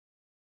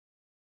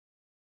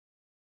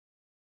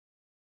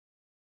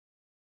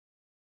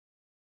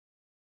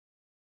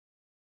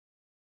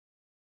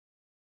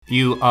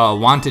You,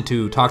 wanted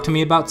to talk to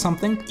me about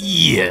something?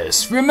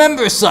 Yes,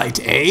 remember Site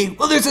A?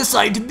 Well, there's a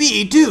Site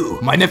B, too.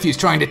 My nephew's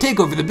trying to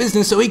take over the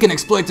business so he can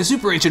exploit the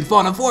super ancient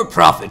fauna for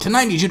profit, and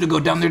I need you to go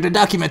down there to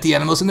document the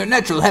animals in their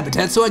natural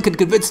habitat so I can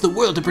convince the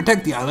world to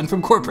protect the island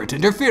from corporate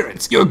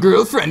interference. Your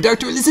girlfriend,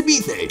 Dr.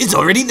 Elizabeth, is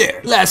already there.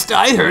 Last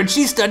I heard,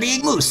 she's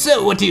studying moose,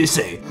 so what do you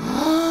say?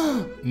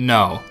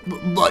 No.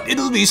 But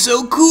it'll be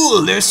so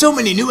cool. There's so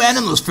many new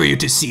animals for you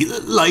to see,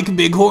 like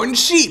bighorn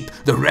sheep,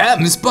 the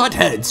ram's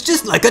buttheads,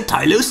 just like a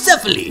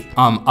tylocephaly.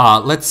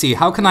 Let's see,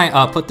 how can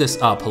I, put this,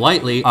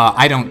 politely?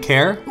 I don't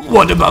care.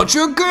 What about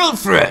your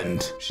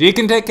girlfriend? She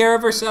can take care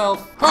of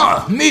herself.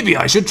 Huh, maybe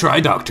I should try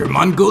Dr.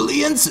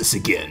 Mongoliensis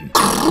again.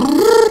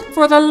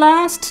 For the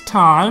last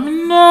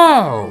time,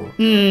 no.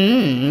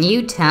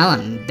 You tell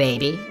him,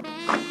 baby.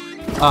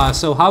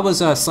 So how was,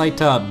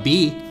 Site,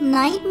 B?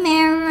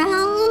 Nightmare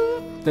Realm?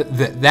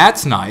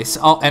 That's nice.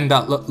 Oh, and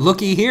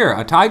looky here,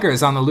 a tiger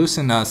is on the loose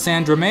in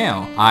San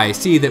Drameo. I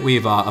see that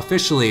we've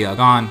officially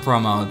gone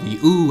from the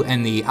ooh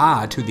and the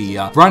ah to the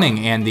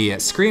running and the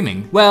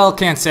screaming. Well,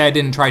 can't say I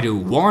didn't try to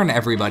warn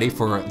everybody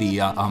for the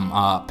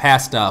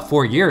past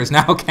 4 years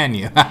now, can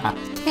you?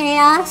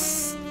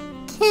 Chaos,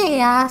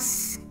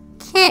 chaos,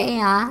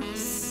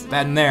 chaos.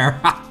 Been there.